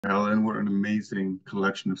Ellen. What an amazing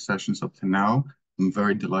collection of sessions up to now. I'm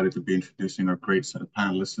very delighted to be introducing our great set of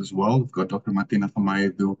panelists as well. We've got Dr. Martina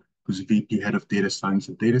Tamayedu, who's VP Head of Data Science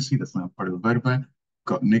at DataSea, that's now part of Verve. We've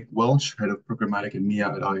got Nick Welch, Head of Programmatic and MIA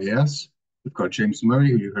at IAS. We've got James Murray,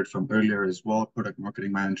 who you heard from earlier as well, Product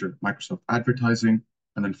Marketing Manager at Microsoft Advertising.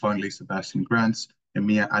 And then finally, Sebastian Grants,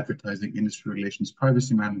 EMEA Advertising Industry Relations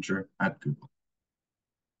Privacy Manager at Google.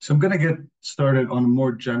 So I'm going to get started on a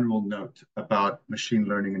more general note about machine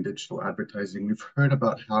learning and digital advertising. We've heard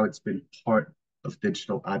about how it's been part of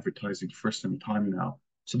digital advertising for some time now.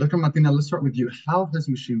 So Dr. Martina, let's start with you. How has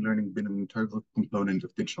machine learning been an integral component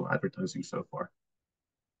of digital advertising so far?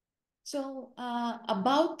 So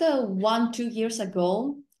about 2 years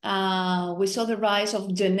ago, we saw the rise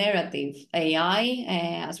of generative AI,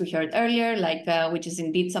 as we heard earlier, which is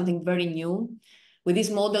indeed something very new. With these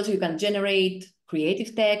models, you can generate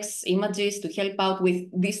creative text, images to help out with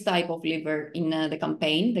this type of lever in the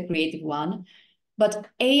campaign, the creative one. But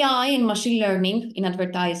AI and machine learning in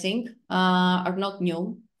advertising are not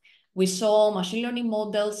new. We saw machine learning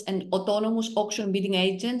models and autonomous auction bidding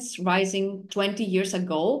agents rising 20 years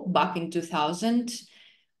ago, back in 2000.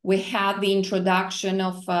 We had the introduction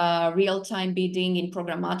of real-time bidding in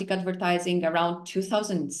programmatic advertising around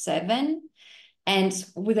 2007. And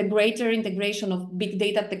with a greater integration of big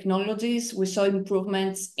data technologies, we saw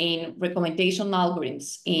improvements in recommendation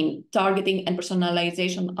algorithms, in targeting and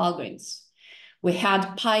personalization algorithms. We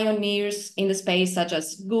had pioneers in the space such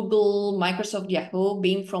as Google, Microsoft, Yahoo,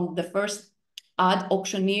 being from the first ad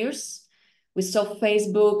auctioneers. We saw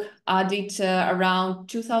Facebook added around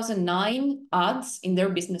 2009 ads in their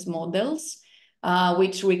business models,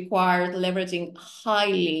 which required leveraging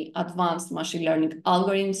highly advanced machine learning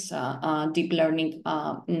algorithms, deep learning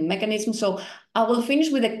mechanisms. So I will finish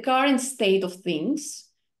with the current state of things,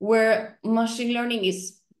 where machine learning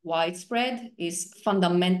is widespread, is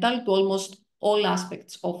fundamental to almost all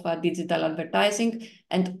aspects of digital advertising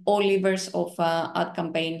and all levers of ad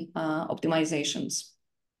campaign optimizations.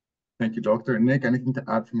 Thank you, Doctor. Nick, anything to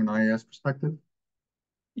add from an IAS perspective?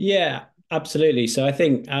 Yeah, absolutely. So I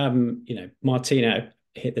think, Martina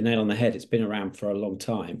hit the nail on the head. It's been around for a long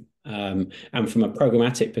time. And from a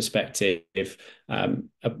programmatic perspective,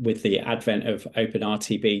 with the advent of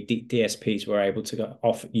OpenRTB, DSPs were able to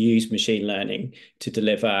use machine learning to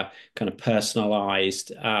deliver kind of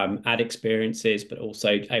personalized ad experiences, but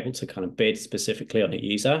also able to kind of bid specifically on a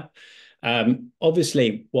user.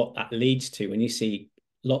 Obviously, what that leads to when you see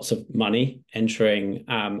lots of money entering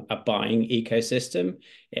a buying ecosystem,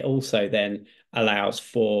 it also then allows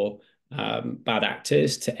for bad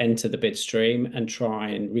actors to enter the bid stream and try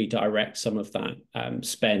and redirect some of that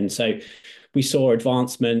spend. So we saw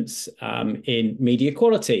advancements in media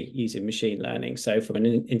quality using machine learning. So from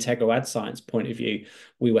an integral ad science point of view,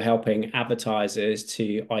 we were helping advertisers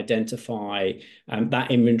to identify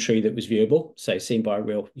that inventory that was viewable, so seen by a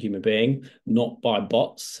real human being, not by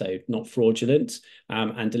bots, so not fraudulent,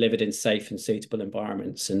 and delivered in safe and suitable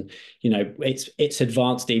environments. And it's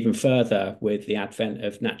advanced even further with the advent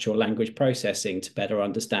of natural language processing to better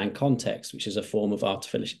understand context, which is a form of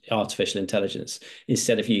artificial intelligence,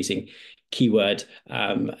 instead of using keyword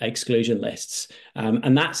exclusion lists,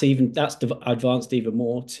 and that's advanced even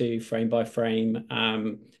more to frame by frame,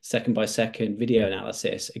 second by second video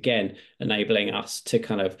analysis, again enabling us to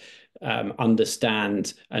kind of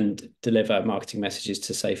understand and deliver marketing messages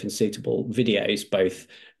to safe and suitable videos, both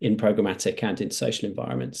in programmatic and in social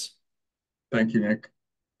environments. Thank you, Nick.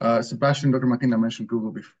 Sebastian, Dr. Martina mentioned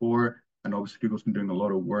Google before, and obviously Google's been doing a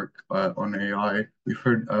lot of work on AI. We've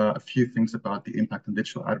heard a few things about the impact on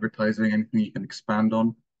digital advertising. Anything you can expand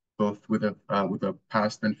on, both with a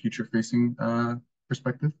past and future-facing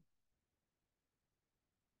perspective?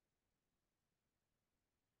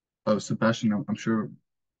 Oh, Sebastian, I'm sure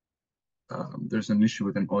there's an issue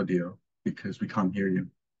with an audio because we can't hear you.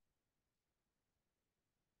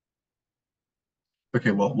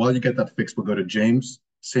 Okay, well, while you get that fixed, we'll go to James.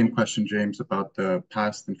 Same question, James, about the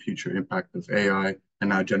past and future impact of AI and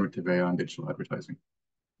now generative AI on digital advertising.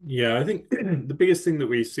 Yeah, I think the biggest thing that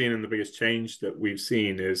we've seen and the biggest change that we've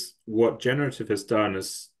seen is what generative has done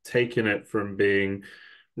is taken it from being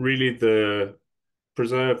really the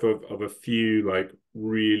preserve of a few like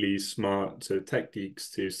really smart tech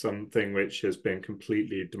geeks to something which has been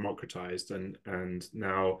completely democratized, and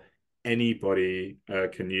now anybody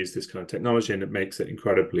can use this kind of technology, and it makes it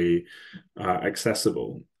incredibly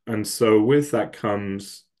accessible. And so with that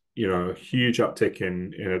comes, a huge uptick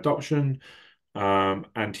in adoption,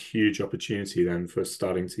 and huge opportunity then for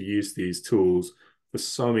starting to use these tools for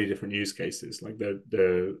so many different use cases. Like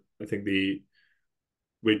I think the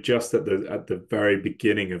we're just at the very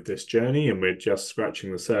beginning of this journey, and we're just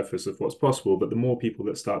scratching the surface of what's possible. But the more people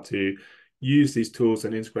that start to use these tools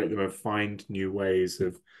and integrate them and find new ways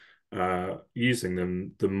of using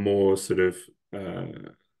them, the more sort of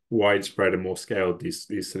widespread and more scaled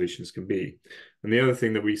these solutions can be. And the other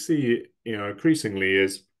thing that we see, increasingly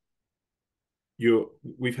is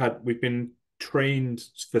we've been trained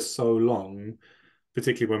for so long,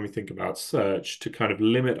 particularly when we think about search, to kind of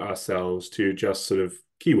limit ourselves to just sort of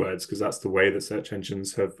keywords, because that's the way that search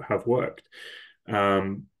engines have worked.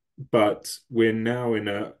 But we're now in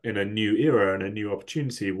a new era and a new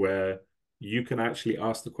opportunity where you can actually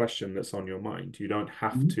ask the question that's on your mind. You don't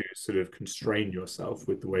have to sort of constrain yourself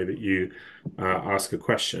with the way that you ask a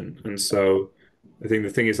question. And so I think the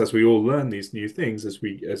thing is, as we all learn these new things, as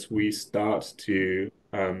we start to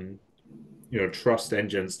trust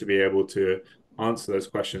engines to be able to answer those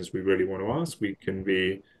questions we really want to ask, we can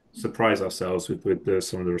surprise ourselves with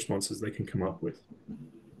some of the responses they can come up with.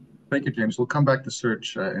 Thank you, James. We'll come back to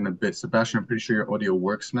search in a bit. Sebastian, I'm pretty sure your audio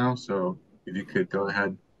works now, so if you could go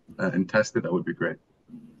ahead and test it, that would be great.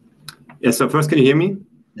 Yeah, so first, can you hear me?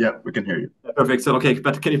 Yeah, we can hear you. Perfect. So, okay,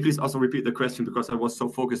 but can you please also repeat the question, because I was so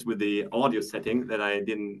focused with the audio setting that I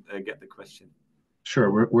didn't get the question.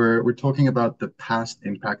 Sure. We're talking about the past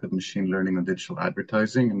impact of machine learning on digital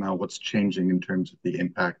advertising, and now what's changing in terms of the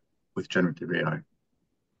impact with generative AI.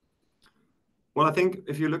 Well, I think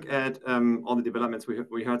if you look at all the developments,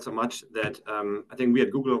 we heard so much that I think we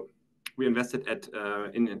at Google, we invested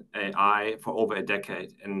in AI for over a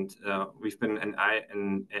decade, and we've been an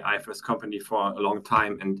AI first company for a long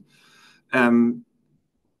time. And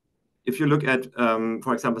if you look at,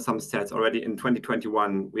 for example, some stats already in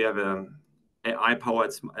 2021, we have an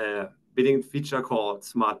AI-powered bidding feature called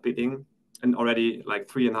Smart Bidding, and already like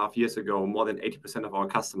 3.5 years ago, more than 80% of our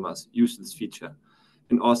customers used this feature.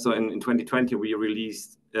 And also in 2020, we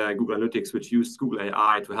released Google Analytics, which used Google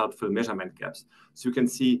AI to help fill measurement gaps. So you can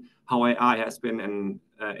see how AI has been an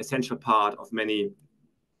essential part of many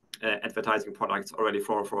advertising products already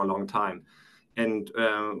for a long time. And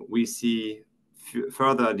we see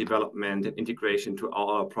further development and integration to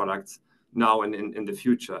our products now and in the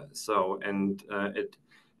future. So, and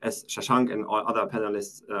as Shashank and all other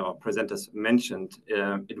panelists or presenters mentioned,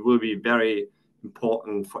 it will be very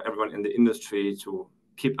important for everyone in the industry to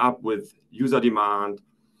keep up with user demand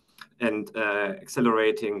and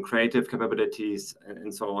accelerating creative capabilities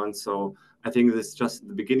and so on. So I think this is just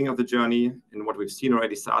the beginning of the journey, and what we've seen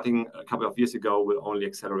already starting a couple of years ago will only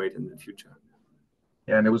accelerate in the future.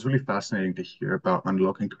 Yeah, and it was really fascinating to hear about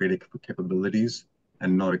unlocking creative capabilities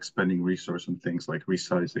and not expending resource on things like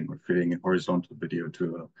resizing or fitting a horizontal video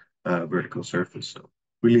to a vertical surface. So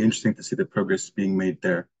really interesting to see the progress being made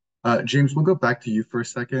there. James, we'll go back to you for a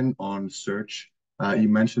second on search. You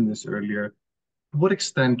mentioned this earlier. To what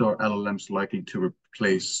extent are LLMs likely to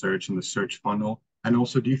replace search in the search funnel? And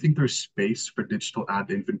also, do you think there's space for digital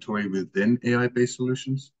ad inventory within AI-based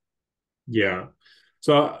solutions? Yeah.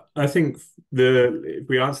 So I think if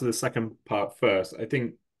we answer the second part first, I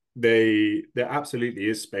think there absolutely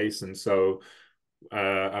is space. And so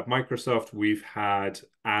at Microsoft, we've had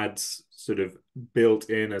ads sort of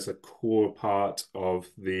built in as a core part of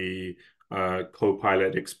the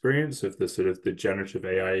Copilot experience of the sort of the generative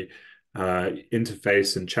AI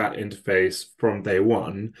interface and chat interface from day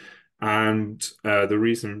one. And the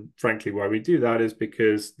reason, frankly, why we do that is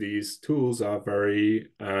because these tools are very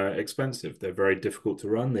expensive. They're very difficult to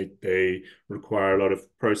run. They require a lot of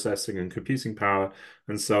processing and computing power.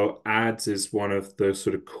 And so ads is one of the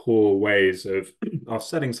sort of core ways of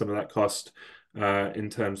offsetting some of that cost in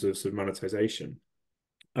terms of sort of monetization.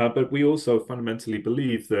 But we also fundamentally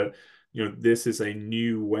believe that this is a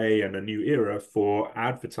new way and a new era for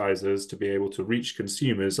advertisers to be able to reach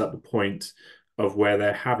consumers at the point of where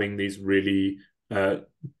they're having these really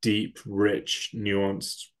deep, rich,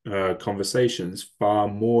 nuanced conversations, far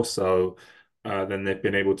more so than they've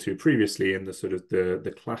been able to previously in the sort of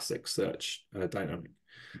the classic search dynamic.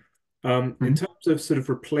 In terms of sort of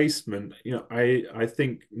replacement, I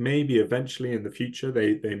think maybe eventually in the future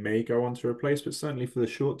they may go on to replace, but certainly for the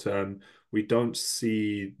short term, we don't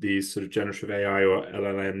see these sort of generative AI or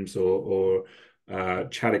LLMs or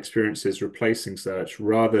chat experiences replacing search.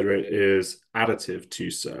 Rather, it is additive to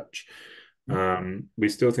search. We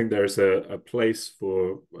still think there's a place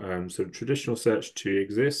for sort of traditional search to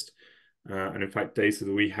exist. And in fact, data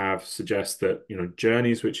that we have suggests that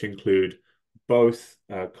journeys which include both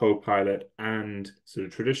Copilot and sort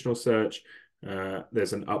of traditional search,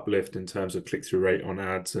 there's an uplift in terms of click-through rate on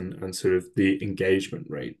ads and sort of the engagement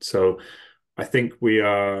rate. So I think we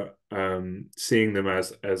are seeing them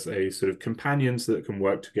as a sort of companions that can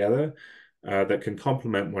work together. that can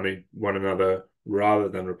complement one another rather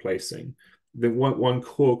than replacing. The one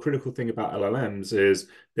core critical thing about LLMs is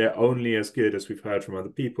they're only as good, as we've heard from other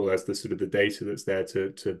people, as the sort of the data that's there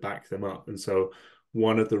to back them up. And so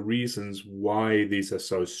one of the reasons why these are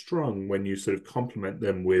so strong when you sort of complement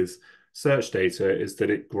them with search data is that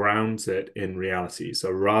it grounds it in reality.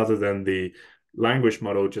 So rather than the language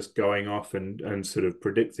model just going off and sort of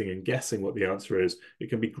predicting and guessing what the answer is, it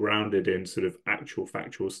can be grounded in sort of actual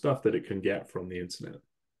factual stuff that it can get from the internet.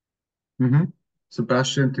 Mm-hmm.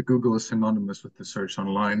 Sebastian, to Google is synonymous with the search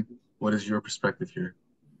online. What is your perspective here?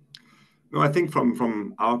 No, I think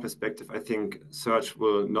from our perspective, I think search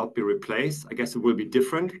will not be replaced. I guess it will be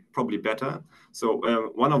different, probably better.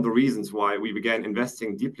 So one of the reasons why we began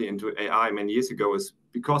investing deeply into AI many years ago is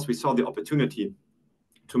because we saw the opportunity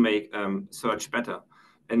to make search better.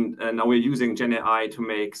 And now we're using Gen AI to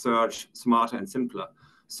make search smarter and simpler.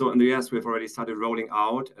 So in the US, we've already started rolling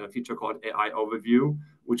out a feature called AI Overview,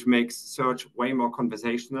 which makes search way more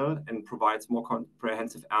conversational and provides more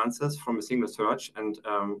comprehensive answers from a single search, and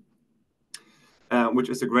which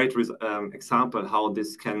is a great example how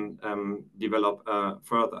this can develop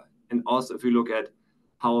further. And also, if you look at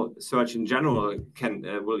how search in general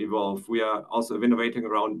will evolve, we are also innovating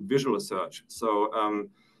around visual search. So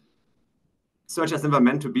search is never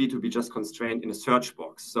meant to be just constrained in a search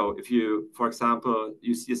box. So if you, for example,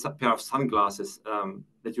 you see a pair of sunglasses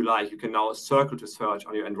that you like, you can now circle to search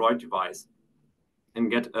on your Android device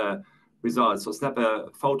and get results. So snap a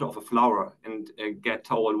photo of a flower and get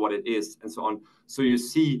told what it is and so on. So you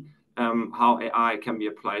see how AI can be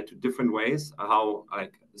applied to different ways, how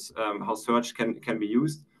search can be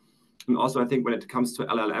used. And also, I think when it comes to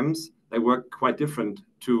LLMs, they work quite different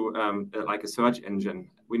to like a search engine.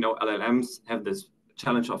 We know LLMs have this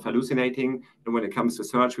challenge of hallucinating. And when it comes to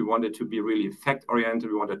search, we want it to be really fact-oriented.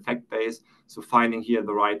 We want it fact-based. So finding here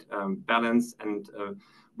the right balance. And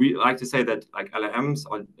we like to say that like LLMs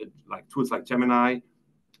or like tools like Gemini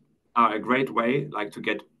are a great way like to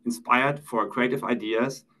get inspired for creative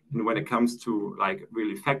ideas. And when it comes to like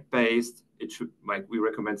really fact-based, it should, like, we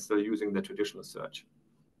recommend still using the traditional search.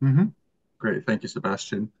 Mm-hmm. Great. Thank you,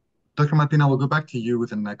 Sebastian. Dr. Martina, we'll go back to you with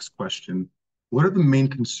the next question. What are the main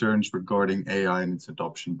concerns regarding AI and its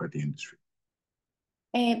adoption by the industry?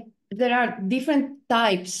 There are different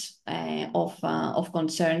types of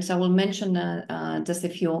concerns. I will mention just a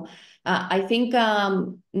few. I think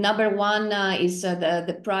number one is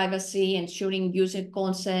the privacy, ensuring user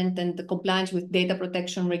consent and the compliance with data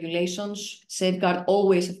protection regulations, safeguard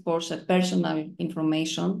always, of course, personal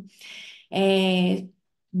information.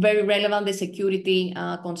 Very relevant, the security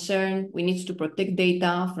concern. We need to protect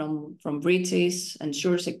data from breaches,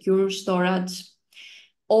 ensure secure storage.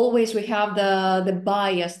 Always we have the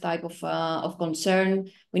bias type of concern.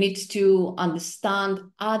 We need to understand,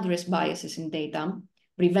 address biases in data,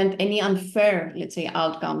 prevent any unfair, let's say,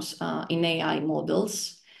 outcomes in AI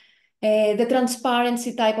models. The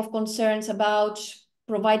transparency type of concerns about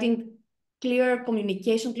providing clear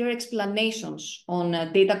communication, clear explanations on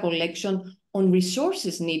data collection, on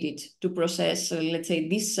resources needed to process, let's say,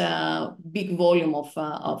 this big volume of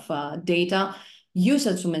data,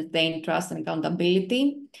 users to maintain trust and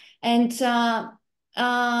accountability, and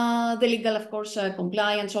the legal, of course,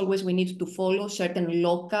 compliance. Always we need to follow certain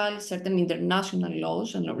local, certain international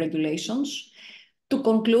laws and regulations. To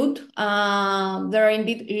conclude, there are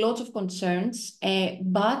indeed lots of concerns,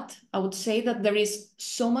 but I would say that there is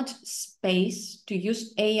so much space to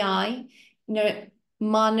use AI in a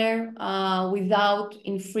manner without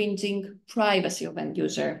infringing privacy of end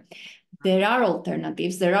user. There are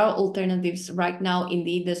alternatives. There are alternatives right now in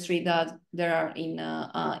the industry that there are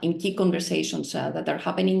in key conversations that are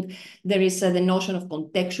happening. There is the notion of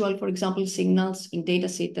contextual, for example, signals in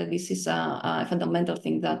dataset. This is a fundamental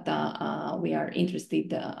thing that we are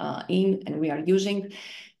interested in, and we are using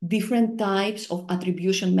different types of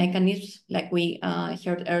attribution mechanisms, like we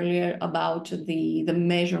heard earlier about the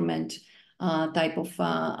measurement type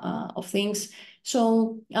of things.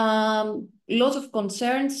 So lots of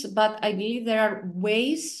concerns, but I believe there are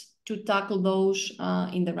ways to tackle those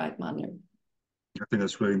in the right manner. I think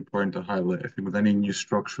that's really important to highlight. I think with any new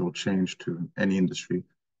structural change to any industry,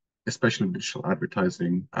 especially digital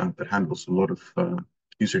advertising that handles a lot of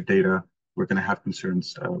user data, we're going to have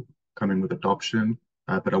concerns coming with adoption.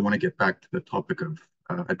 But I want to get back to the topic of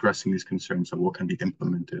addressing these concerns and what can be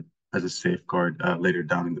implemented as a safeguard later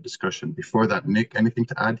down in the discussion. Before that, Nick, anything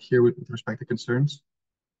to add here with respect to concerns?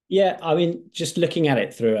 Yeah, I mean, just looking at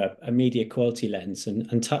it through a media quality lens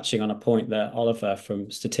and touching on a point that Oliver from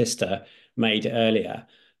Statista made earlier,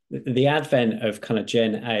 the advent of kind of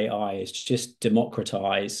Gen AI is just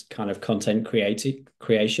democratize kind of content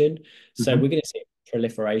creation. So we're going to see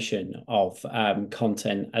proliferation of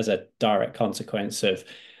content as a direct consequence of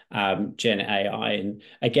Gen AI. And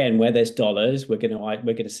again, where there's dollars, we're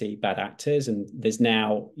going to see bad actors, and there's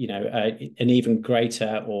now, you know, an even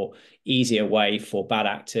greater or easier way for bad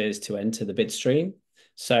actors to enter the bid stream.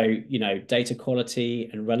 So, you know, data quality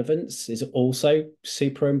and relevance is also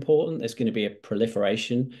super important. There's going to be a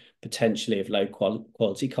proliferation potentially of low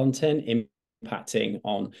quality content impacting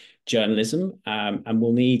on journalism. And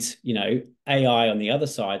we'll need, you know, AI on the other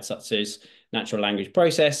side, such as natural language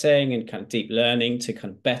processing and kind of deep learning, to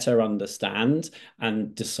kind of better understand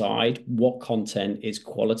and decide what content is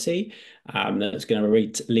quality that's going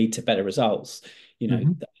to lead to better results. You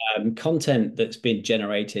know, content that's been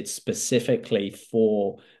generated specifically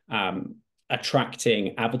for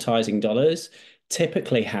attracting advertising dollars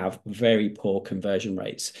typically have very poor conversion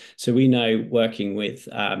rates. So we know, working with,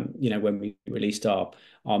 you know, when we released our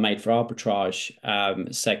Made for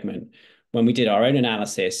Arbitrage segment, when we did our own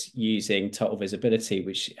analysis using total visibility,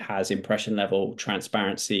 which has impression level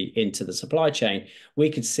transparency into the supply chain,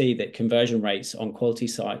 we could see that conversion rates on quality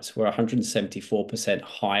sites were 174%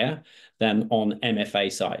 higher than on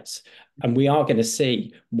MFA sites. And we are going to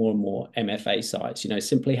see more and more MFA sites. You know,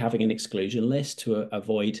 simply having an exclusion list to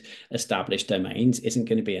avoid established domains isn't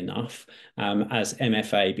going to be enough, as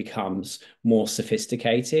MFA becomes more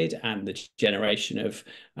sophisticated and the generation of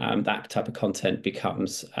that type of content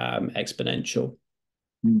becomes exponential.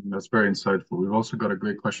 That's very insightful. We've also got a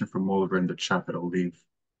great question from Oliver in the chat that I'll leave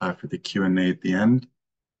for the Q&A at the end.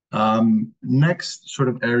 Next sort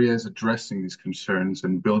of area is addressing these concerns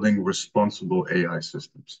and building responsible AI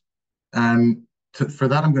systems. And for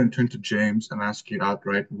that, I'm going to turn to James and ask you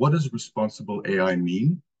outright, what does responsible AI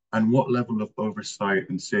mean? And what level of oversight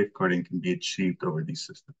and safeguarding can be achieved over these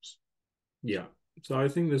systems? Yeah, so I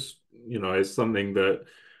think this, you know, is something that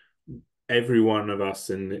every one of us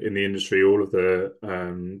in the industry, all of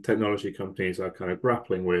the technology companies are kind of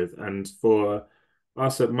grappling with. And for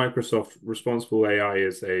us at Microsoft, responsible AI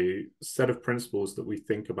is a set of principles that we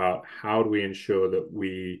think about. How do we ensure that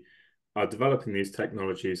we are developing these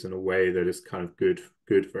technologies in a way that is kind of good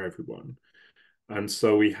for everyone? And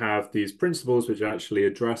so we have these principles which actually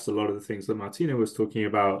address a lot of the things that Martina was talking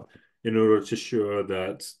about, in order to ensure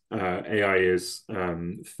that AI is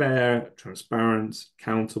fair, transparent,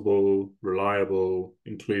 accountable, reliable,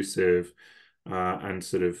 inclusive, and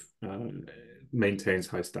sort of maintains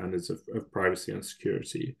high standards of privacy and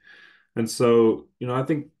security. And so, you know, I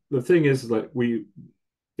think the thing is, like,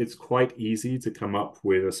 it's quite easy to come up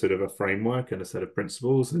with a sort of a framework and a set of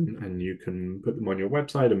principles, and you can put them on your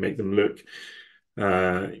website and make them look,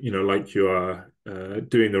 you know, like you are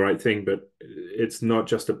doing the right thing. But it's not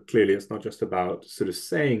just about sort of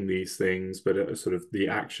saying these things, but sort of the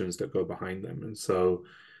actions that go behind them. And so,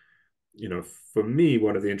 you know, for me,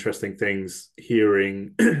 one of the interesting things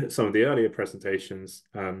hearing some of the earlier presentations,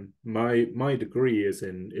 my degree is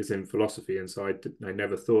in philosophy, and so I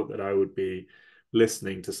never thought that I would be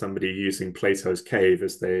listening to somebody using Plato's cave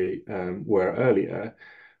as they were earlier.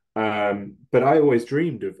 But I always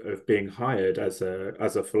dreamed of being hired as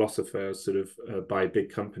a philosopher, sort of by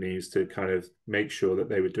big companies, to kind of make sure that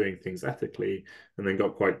they were doing things ethically, and then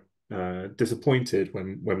got quite disappointed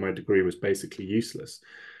when my degree was basically useless.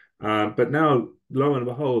 But now, lo and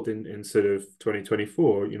behold, in sort of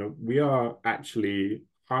 2024, you know, we are actually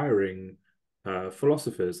hiring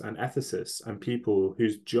philosophers and ethicists and people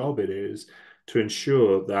whose job it is to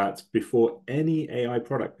ensure that before any AI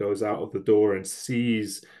product goes out of the door and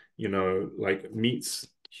sees, you know, like meets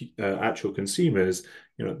actual consumers,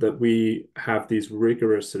 you know, that we have these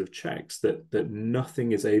rigorous sort of checks that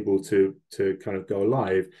nothing is able to kind of go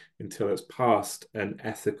live until it's passed an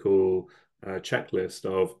ethical checklist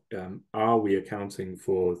of are we accounting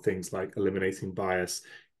for things like eliminating bias?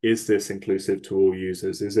 Is this inclusive to all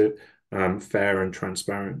users? Is it fair and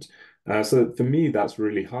transparent? So for me, that's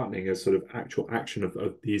really heartening, as sort of actual action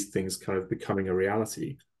of these things kind of becoming a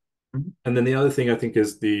reality. And then the other thing I think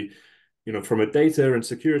is you know, from a data and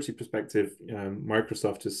security perspective,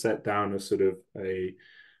 Microsoft has set down a sort of a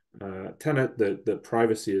tenet that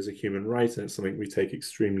privacy is a human right, and it's something we take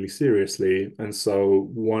extremely seriously. And so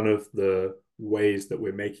one of the ways that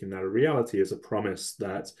we're making that a reality is a promise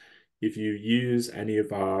that if you use any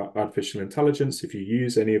of our artificial intelligence, if you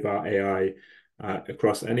use any of our AI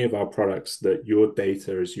across any of our products, that your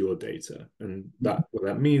data is your data. And that what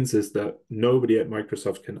that means is that nobody at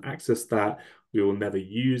Microsoft can access that. We will never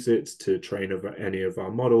use it to train over any of our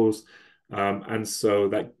models. And so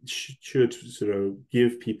that should sort of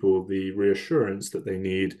give people the reassurance that they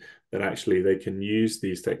need, that actually they can use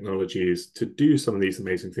these technologies to do some of these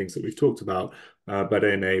amazing things that we've talked about, but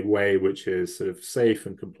in a way which is sort of safe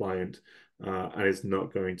and compliant, and is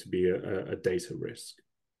not going to be a data risk.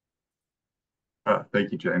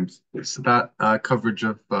 Thank you, James. So that coverage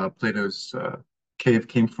of Plato's cave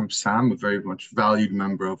came from Sam, a very much valued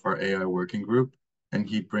member of our AI working group, and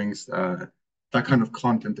he brings that kind of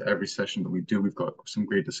content to every session that we do. We've got some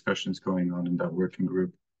great discussions going on in that working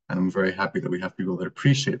group, and I'm very happy that we have people that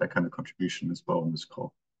appreciate that kind of contribution as well on this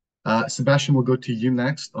call. Sebastian, we'll go to you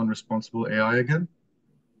next on responsible AI again.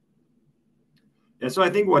 Yeah, so I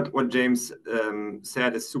think what James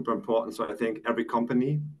said is super important. So I think every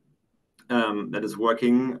company that is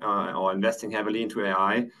working or investing heavily into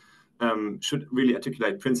AI should really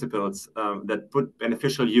articulate principles that put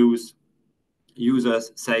beneficial use,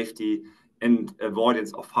 users, safety, and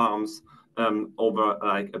avoidance of harms over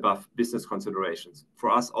above business considerations. For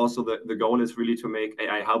us, also the goal is really to make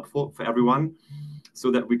AI helpful for everyone, so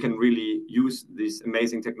that we can really use this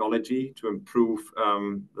amazing technology to improve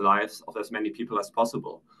the lives of as many people as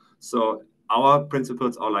possible. So our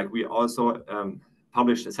principles are we also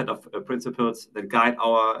published a set of principles that guide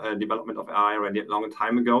our development of AI already a long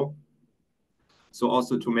time ago. So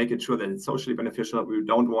also to make it sure that it's socially beneficial, we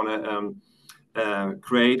don't want to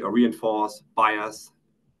create or reinforce bias,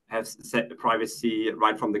 have set privacy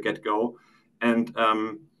right from the get-go. And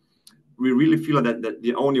we really feel that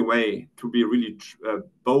the only way to be really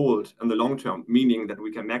bold in the long term, meaning that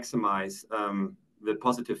we can maximize the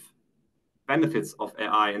positive benefits of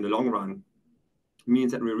AI in the long run,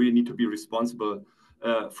 means that we really need to be responsible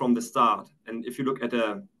from the start. And if you look at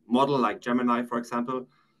a model like Gemini, for example,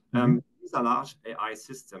 these are large AI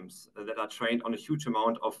systems that are trained on a huge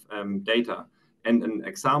amount of data. And an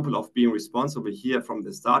example of being responsible here from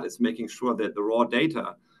the start is making sure that the raw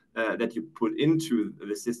data that you put into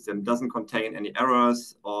the system doesn't contain any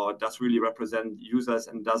errors or does really represent users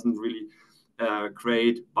and doesn't really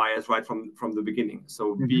create bias right from the beginning.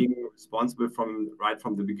 So being responsible right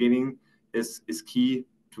from the beginning is key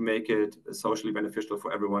to make it socially beneficial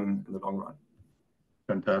for everyone in the long run.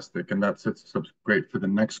 Fantastic. And that sets us up great for the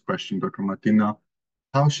next question, Dr. Martina.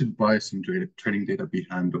 How should bias in training data be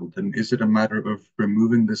handled? And is it a matter of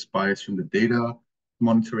removing this bias from the data,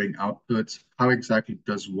 monitoring outputs? How exactly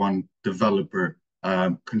does one developer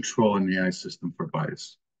control an AI system for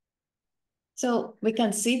bias? So we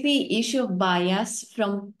can see the issue of bias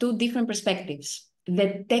from two different perspectives: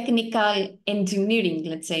 the technical engineering,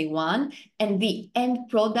 let's say, one, and the end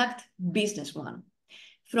product business one.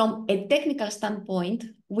 From a technical standpoint,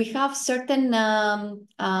 we have certain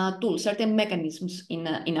tools, certain mechanisms in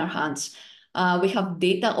our hands. We have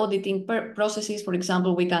data auditing processes. For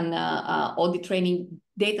example, we can audit training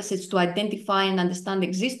data sets to identify and understand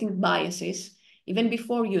existing biases even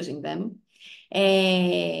before using them.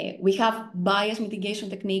 We have bias mitigation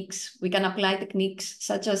techniques. We can apply techniques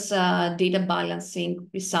such as data balancing,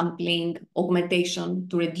 resampling, augmentation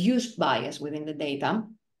to reduce bias within the data.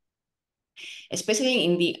 Especially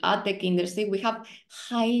in the ad tech industry, we have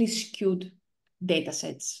highly skewed data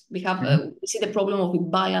sets. We have we see the problem of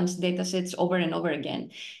imbalanced data sets over and over again.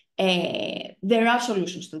 There are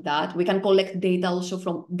solutions to that. We can collect data also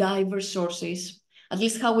from diverse sources. At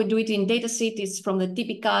least how we do it in DataSeed is from the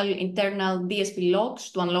typical internal DSP logs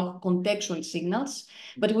to unlock contextual signals.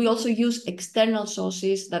 But we also use external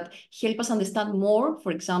sources that help us understand more,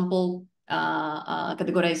 for example,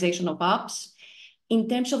 categorization of apps. In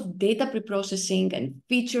terms of data preprocessing and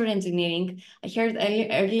feature engineering, I heard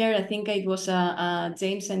earlier, I think it was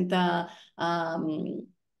James and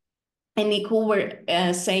Nick who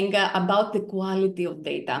were saying about the quality of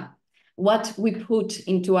data. What we put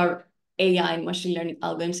into our AI and machine learning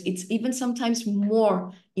algorithms, it's even sometimes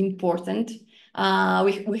more important.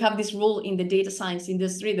 We have this rule in the data science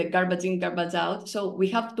industry, the garbage in, garbage out. So we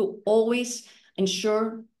have to always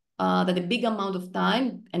ensure that a big amount of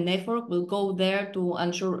time and effort will go there to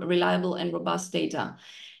ensure reliable and robust data.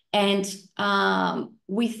 And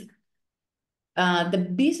with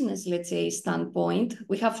the business, let's say, standpoint,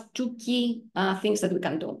 we have two key things that we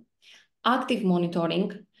can do. Active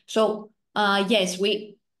monitoring. So yes,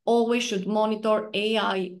 we always should monitor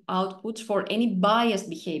AI outputs for any biased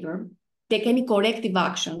behavior, take any corrective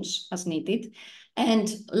actions as needed. And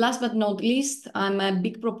last but not least, I'm a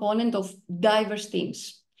big proponent of diverse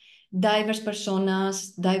teams, diverse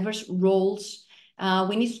personas, diverse roles.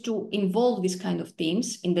 We need to involve these kind of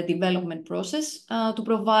teams in the development process to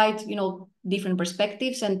provide, different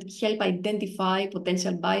perspectives and help identify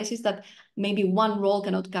potential biases that maybe one role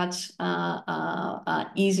cannot catch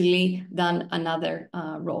easily than another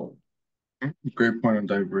role. Great point on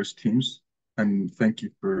diverse teams, and thank you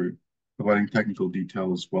for providing technical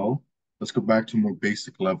detail as well. Let's go back to a more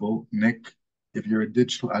basic level. Nick, if you're a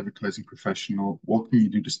digital advertising professional, what can you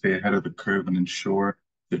do to stay ahead of the curve and ensure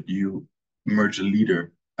that you emerge a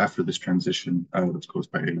leader after this transition that's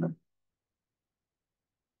caused by AI?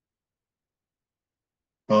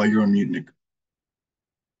 Oh, you're on mute, Nick.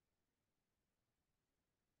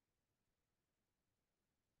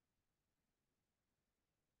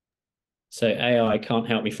 So AI can't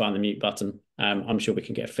help me find the mute button. I'm sure we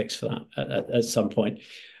can get a fix for that at some point.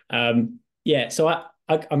 Yeah, so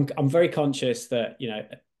I'm very conscious that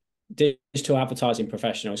digital advertising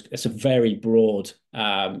professionals, it's a very broad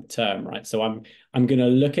term, right? So I'm going to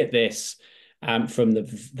look at this from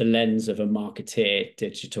the lens of a marketeer,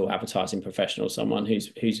 digital advertising professional, someone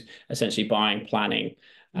who's essentially planning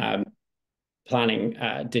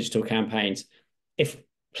digital campaigns.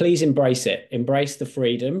 Please embrace it, embrace the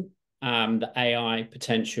freedom that AI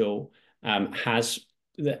potential has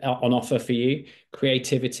on offer for you,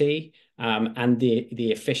 creativity, and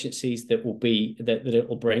the efficiencies that it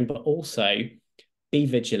will bring, but also be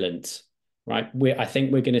vigilant, right? I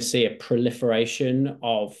think we're going to see a proliferation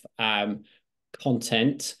of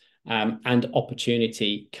content and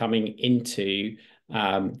opportunity coming into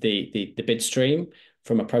the bid stream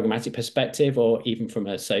from a programmatic perspective or even from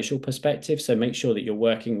a social perspective. So make sure that you're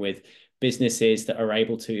working with businesses that are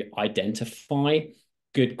able to identify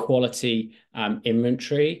good quality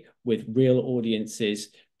inventory with real audiences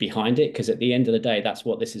behind it, because at the end of the day, that's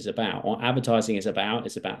what this is about. What advertising is about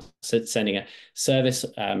sending a service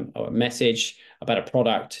or a message about a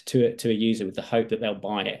product to a user with the hope that they'll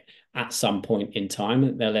buy it at some point in time,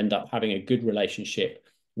 and they'll end up having a good relationship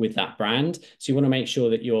with that brand. So you want to make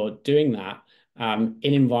sure that you're doing that in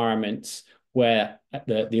environments where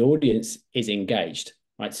the audience is engaged.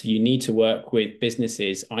 Right, so you need to work with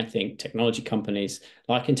businesses, I think technology companies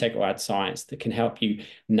like Integral Ad Science, that can help you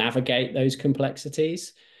navigate those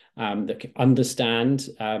complexities, that can understand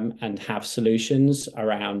and have solutions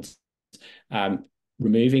around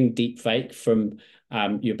removing deepfake from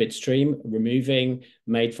your bid stream, removing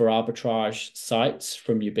made for arbitrage sites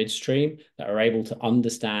from your bid stream that are able to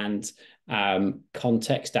understand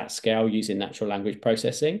context at scale using natural language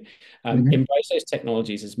processing. Embrace those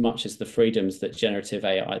technologies as much as the freedoms that generative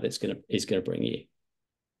AI is going to bring you.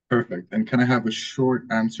 Perfect. And can I have a short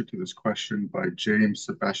answer to this question by James,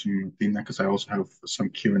 Sebastian, and Athena? Because I also have some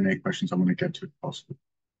Q&A questions I want to get to if possible.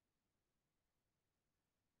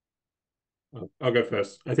 I'll go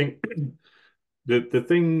first. I think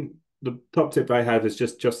the top tip I have is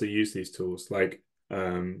just to use these tools. Like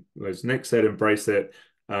as Nick said, embrace it.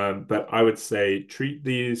 But I would say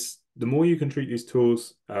the more you can treat these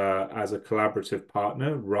tools as a collaborative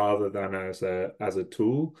partner rather than as a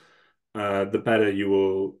tool, the better you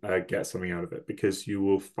will get something out of it, because you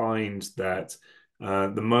will find that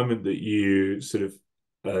the moment that you sort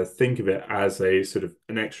of think of it as a sort of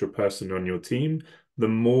an extra person on your team, the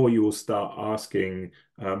more you will start asking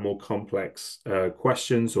more complex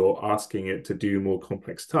questions or asking it to do more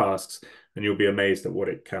complex tasks, and you'll be amazed at what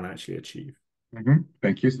it can actually achieve.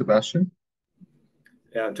 Thank you, Sebastian.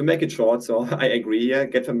 Yeah, to make it short, so I agree.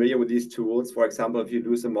 Get familiar with these tools. For example, if you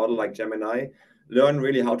use a model like Gemini, learn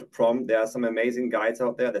really how to prompt. There are some amazing guides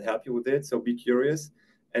out there that help you with it. So be curious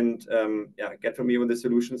and get familiar with the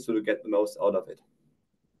solutions to get the most out of it.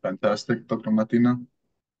 Fantastic. Dr. Martina?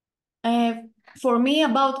 For me,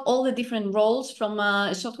 about all the different roles, from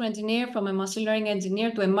a software engineer, from a machine learning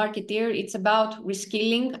engineer to a marketeer, it's about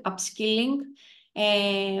reskilling, upskilling,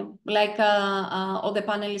 like all the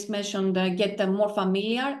panelists mentioned, get more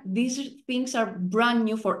familiar. These things are brand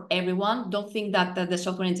new for everyone. Don't think that the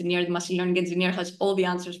software engineer, the machine learning engineer has all the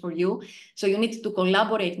answers for you. So you need to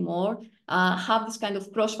collaborate more, have this kind of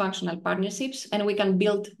cross-functional partnerships, and we can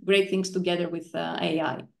build great things together with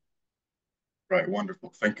AI. Right,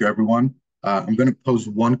 wonderful. Thank you, everyone. I'm going to pose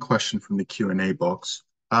one question from the Q&A box.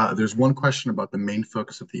 There's one question about the main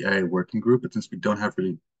focus of the AI working group, but since we don't have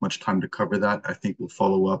really much time to cover that, I think we'll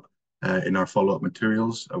follow up in our follow-up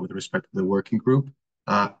materials with respect to the working group.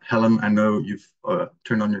 Helen, I know you've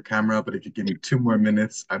turned on your camera, but if you give me 2 more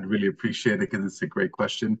minutes, I'd really appreciate it because it's a great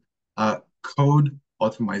question. Code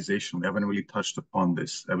optimization, we haven't really touched upon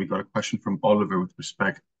this. We got a question from Oliver with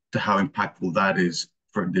respect to how impactful that is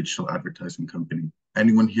for a digital advertising company.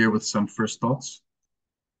 Anyone here with some first thoughts?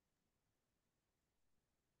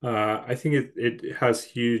 I think it has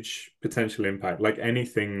huge potential impact. Like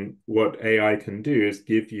anything, what AI can do is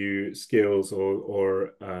give you skills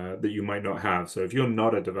or that you might not have. So if you're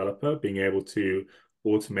not a developer, being able to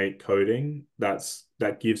automate coding,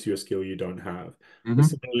 that gives you a skill you don't have. But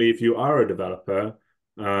similarly, if you are a developer,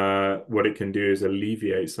 what it can do is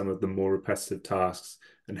alleviate some of the more repetitive tasks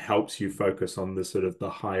and helps you focus on the sort of the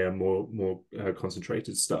higher, more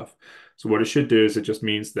concentrated stuff. So what it should do is it just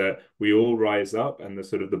means that we all rise up and the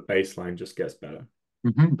sort of the baseline just gets better.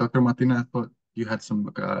 Dr. Martina, I thought you had some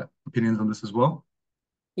opinions on this as well.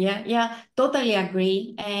 Yeah, totally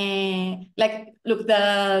agree. Like, look,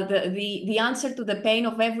 the answer to the pain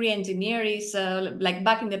of every engineer is like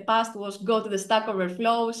back in the past was go to the Stack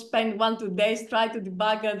Overflow, spend 1-2 days, try to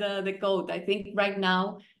debug the code. I think right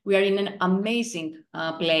now we are in an amazing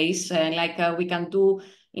place, like we can do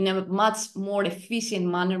in a much more efficient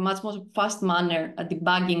manner, much more fast manner,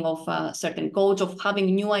 debugging of certain codes, of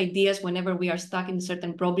having new ideas whenever we are stuck in a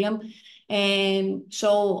certain problem. And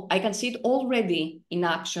so I can see it already in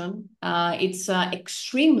action. It's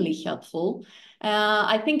extremely helpful.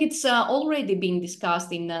 I think it's already being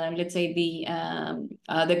discussed in, let's say,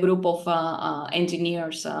 the group of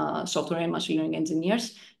engineers, software and machine learning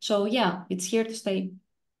engineers. So yeah, it's here to stay.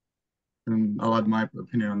 And I'll add my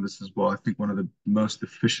opinion on this as well. I think one of the most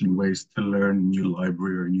efficient ways to learn a new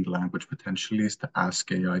library or a new language potentially is to ask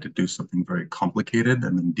AI to do something very complicated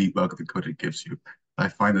and then debug the code it gives you. I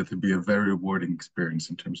find that to be a very rewarding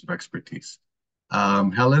experience in terms of expertise.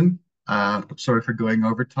 Helen, I'm sorry for going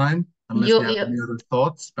over time. Unless you have any other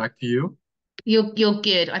thoughts, back to you. You're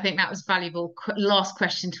good. I think that was valuable. Last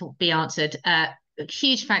question to be answered.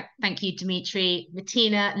 Huge thank you, Dimitri,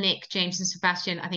 Martina, Nick, James, and Sebastian. I think